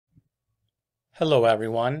Hello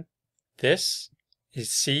everyone, this is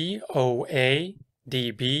coadb.com,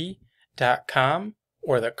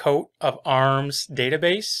 or the Coat of Arms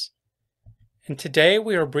database, and today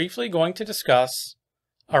we are briefly going to discuss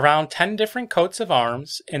around 10 different coats of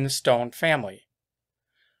arms in the Stone family.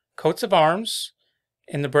 Coats of arms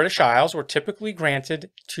in the British Isles were typically granted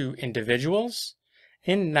to individuals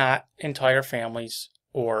and not entire families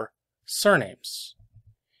or surnames.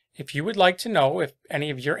 If you would like to know if any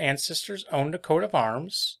of your ancestors owned a coat of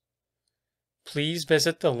arms, please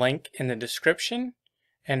visit the link in the description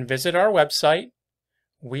and visit our website.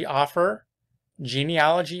 We offer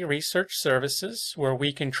genealogy research services where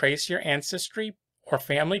we can trace your ancestry or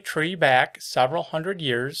family tree back several hundred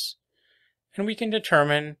years, and we can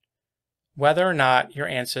determine whether or not your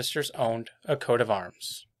ancestors owned a coat of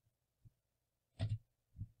arms.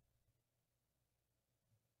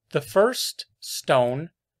 The first stone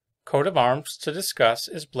coat of arms to discuss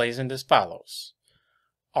is blazoned as follows: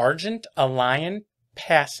 Argent, a lion,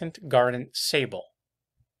 passant, guardant, sable.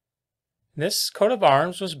 This coat of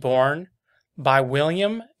arms was borne by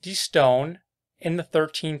William de Stone in the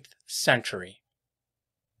 13th century.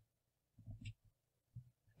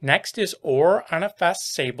 Next is or on a fess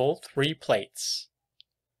sable, 3 plates.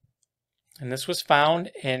 And this was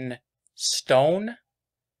found in Stone,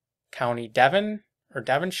 County Devon, or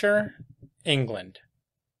Devonshire, England.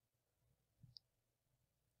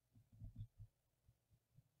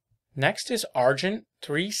 Next is Argent,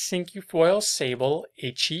 3 cinquefoils sable,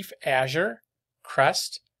 a chief Azure,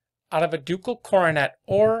 Crest, out of a ducal coronet,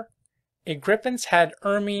 or a griffin's head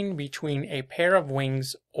ermine between a pair of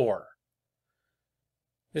wings, or.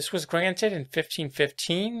 This was granted in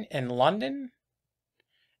 1515 in London,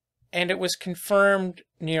 and it was confirmed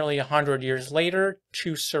nearly 100 years later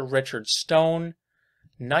to Sir Richard Stone,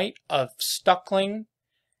 Knight of Stuckling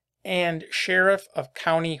and Sheriff of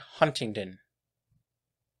County Huntingdon.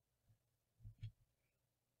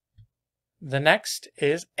 The next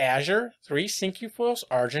is Azure, 3 cinquefoils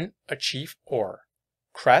argent, a chief or.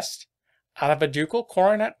 Crest, out of a ducal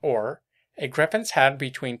coronet or, a griffin's head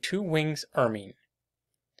between 2 wings ermine.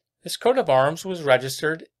 This coat of arms was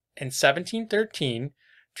registered in 1713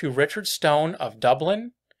 to Richard Stone of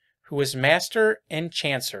Dublin, who was master in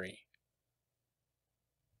Chancery.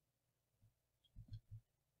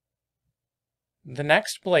 The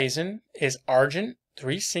next blazon is Argent,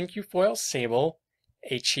 3 cinquefoils sable,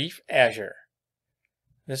 a chief Azure.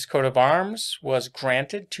 This coat of arms was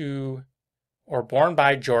granted to or borne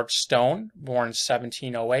by George Stone, born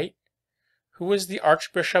 1708, who was the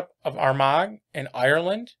Archbishop of Armagh in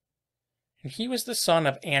Ireland, and he was the son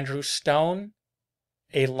of Andrew Stone,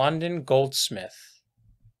 a London goldsmith.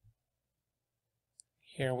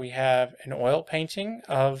 Here we have an oil painting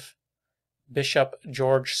of Bishop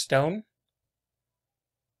George Stone.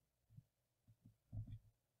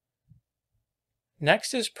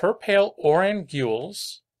 Next is per pale or and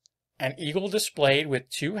gules, an eagle displayed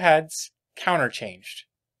with 2 heads counterchanged.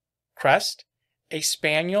 Crest, a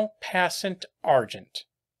spaniel passant argent.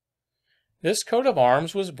 This coat of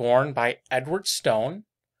arms was borne by Edward Stone,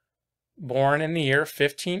 born in the year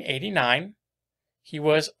 1589. He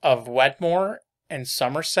was of Wedmore and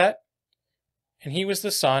Somerset, and he was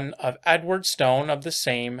the son of Edward Stone of the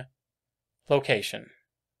same location.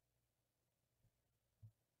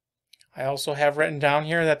 I also have written down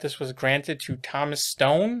here that this was granted to Thomas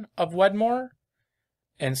Stone of Wedmore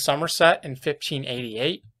in Somerset in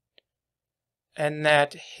 1588, and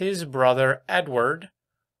that his brother Edward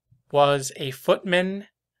was a footman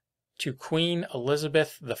to Queen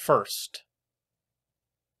Elizabeth I.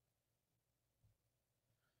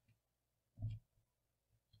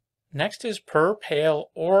 Next is per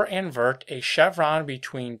pale or invert, a chevron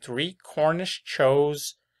between 3 Cornish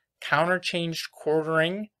chose counterchanged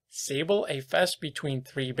quartering, sable, a fess between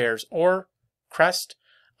 3 bears or. Crest,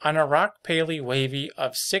 on a rock paley wavy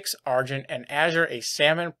of 6 argent, and azure, a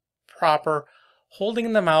salmon proper, holding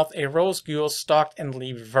in the mouth a rose gules stalked and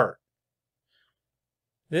leaved vert.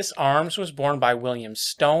 This arms was borne by William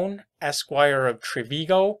Stone, Esquire of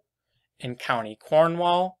Trevigo in County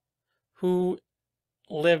Cornwall, who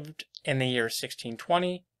lived in the year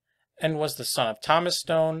 1620 and was the son of Thomas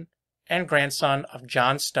Stone and grandson of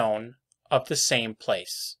John Stone of the same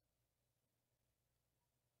place.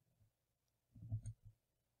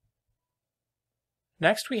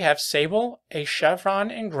 Next we have sable, a chevron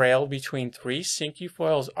engrailed between 3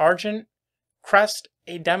 cinquefoils argent. Crest,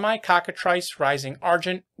 a demi-cockatrice rising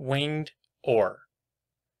argent, winged or.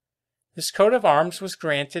 This coat of arms was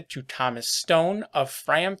granted to Thomas Stone of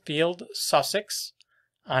Framfield, Sussex,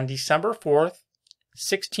 on December 4th,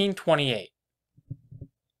 1628.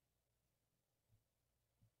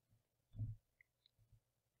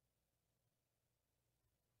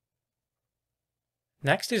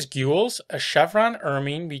 Next is gules, a chevron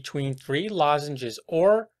ermine between 3 lozenges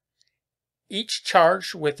or each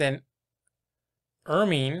charged with an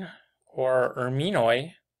ermine or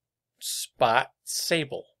erminoi spot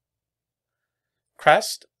sable.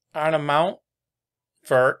 Crest, on a mount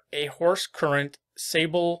vert, a horse current,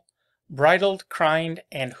 sable, bridled, crined,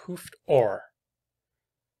 and hoofed or.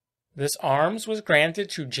 This arms was granted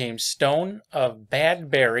to James Stone of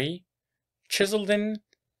Badbury, Chiseldon,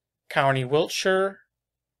 County Wiltshire,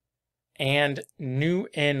 and New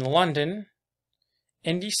Inn, London,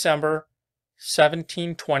 in December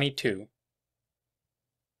 1722.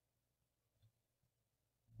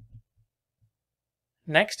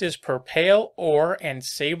 Next is per pale, or, and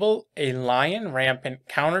sable, a lion rampant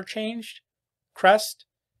counterchanged, crest,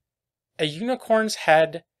 a unicorn's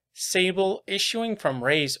head, sable, issuing from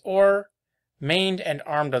rays or, maned and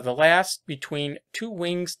armed of the last, between 2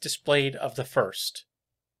 wings displayed of the first.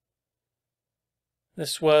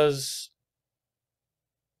 This was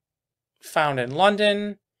found in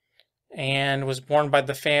London and was borne by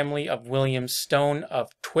the family of William Stone of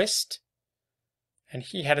Twist, and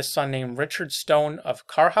he had a son named Richard Stone of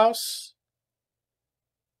Carhouse.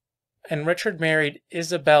 And Richard married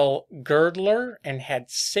Isabel Girdler and had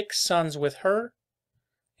 6 sons with her,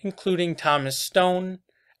 including Thomas Stone,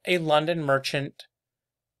 a London merchant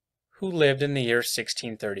who lived in the year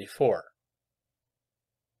 1634.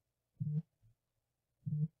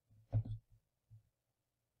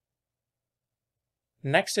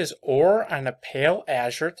 Next is or on a pale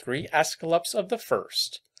azure, 3 escallops of the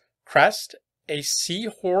first. Crest, a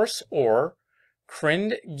seahorse or,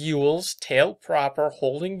 crined gules, tail proper,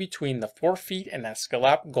 holding between the 4 feet and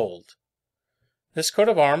escallop gold. This coat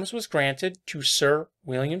of arms was granted to Sir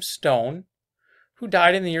William Stone, who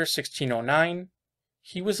died in the year 1609.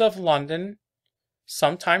 He was of London,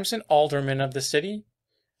 sometimes an alderman of the city,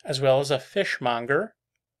 as well as a fishmonger,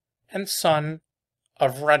 and son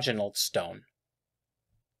of Reginald Stone.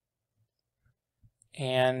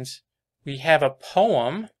 And we have a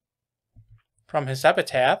poem from his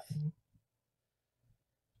epitaph.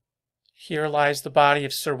 Here lies the body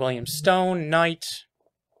of Sir William Stone, knight,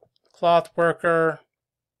 cloth worker,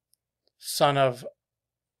 son of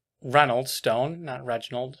Reynold Stone, not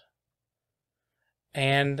Reginald.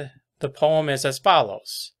 And the poem is as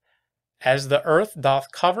follows. As the earth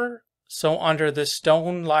doth cover, so under this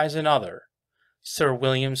stone lies another, Sir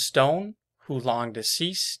William Stone, who long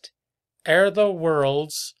deceased, ere the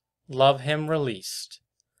world's love him released.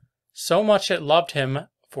 So much it loved him,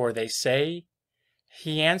 for they say,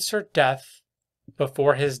 he answered death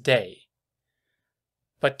before his day.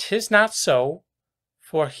 But 'tis not so,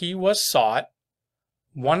 for he was sought,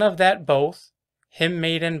 one of that both him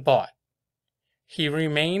made and bought. He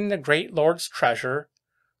remained the great lord's treasure,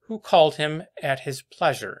 who called him at his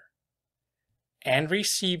pleasure, and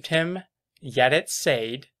received him, yet it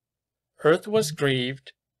sayed, earth was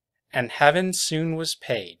grieved, and heaven soon was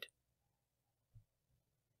paid.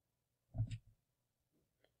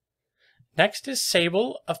 Next is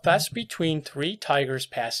sable, a fess between 3 tigers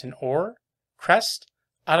passant or, crest,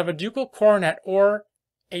 out of a ducal coronet or,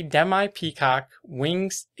 a demi-peacock,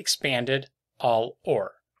 wings expanded, all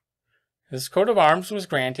or. This coat of arms was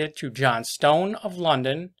granted to John Stone of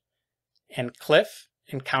London and Cliff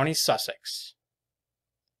in County Sussex.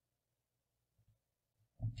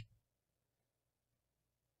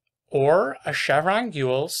 Or a chevron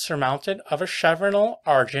gules surmounted of a chevronal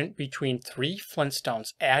argent between 3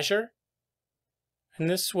 flintstones azure, and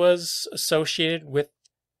this was associated with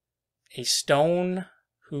a stone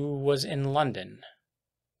who was in London.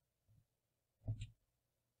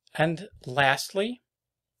 And lastly,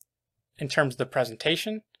 in terms of the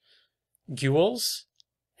presentation, gules,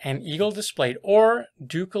 an eagle displayed or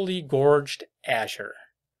ducally gorged azure.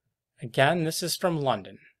 Again, this is from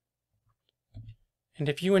London. And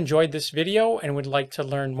if you enjoyed this video and would like to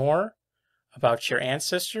learn more about your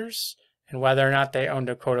ancestors and whether or not they owned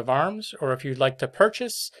a coat of arms, or if you'd like to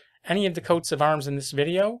purchase any of the coats of arms in this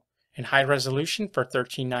video in high resolution for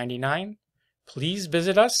 $13.99, please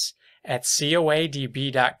visit us at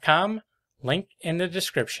coadb.com, link in the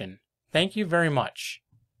description. Thank you very much.